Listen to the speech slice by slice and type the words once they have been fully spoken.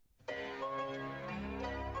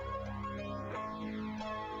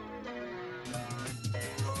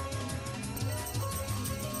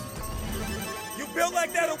Built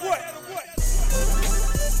like that or what?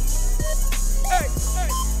 Hey, hey.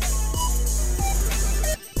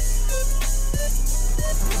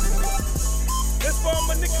 This for all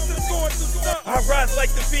my niggas that's going through something. I rise like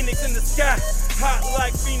the phoenix in the sky. Hot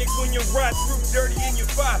like Phoenix when you ride through dirty in your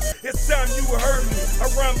five. It's time you heard me. I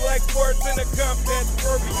rhyme like words in a compact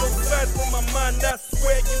proverbial size from my mind. I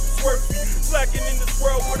swear you swerve me. Slacking in this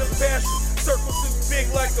world with a passion. Circle too big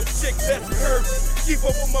like a chick that's curvy. Keep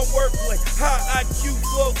up with my wordplay. High IQ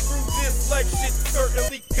flow through this like shit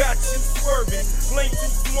certainly got you swerving. Lane too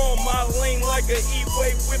small, my lane like a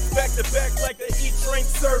E-way. Whip back to back like a E-train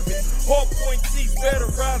serving. All point C's better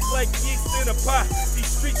rise like yeast in a pie. These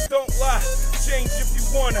streets don't lie. Change if you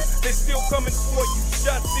wanna, they still coming for you.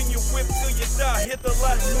 Shots in your whip till you die. Hit the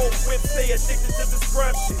lot, no whip, stay addicted to this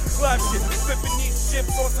crime shit. Live shit, flipping these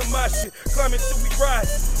chips on some my shit. Climbing till we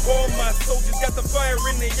rise. All my soldiers got the fire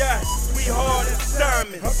in their eyes. We hard as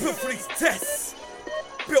diamonds. I'm built for these tests.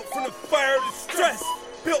 Built from the fire to stress.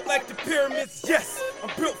 Built like the pyramids, yes.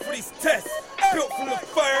 I'm built for these tests. Built from the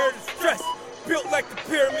fire to stress. Built like the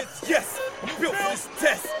pyramids, yes. I'm built for this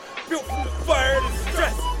test. Built from the fire to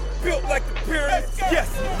stress. Built like the pyramids, yes.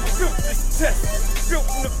 Built for this test. Built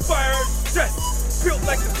from the fire to stress. Built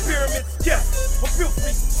like the pyramids, yes. I'm built for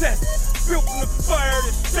these tests. Built from the fire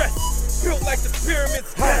to stress. Built like the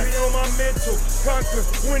pyramids, heavy on my mental. Conquer,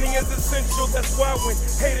 winning is essential. That's why when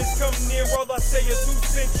haters come near, all I say is who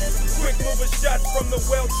sent you. Quick moving shots from the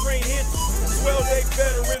well-trained hit you. 12-day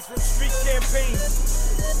veterans from street campaigns.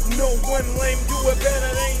 No one lame, do it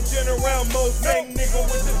better, they ain't been around most. Same nigga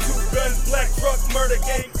with the 2 guns, black truck, murder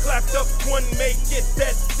game. Clapped up, one may get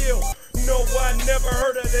that still. No, I never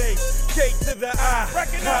heard of they. K to the I.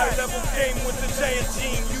 High level game with the giant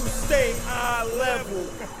gene. You stay eye level.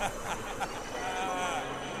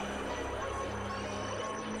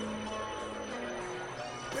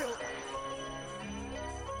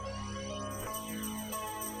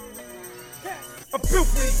 I'm built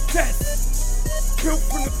for these tests. Built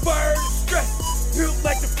from the fire to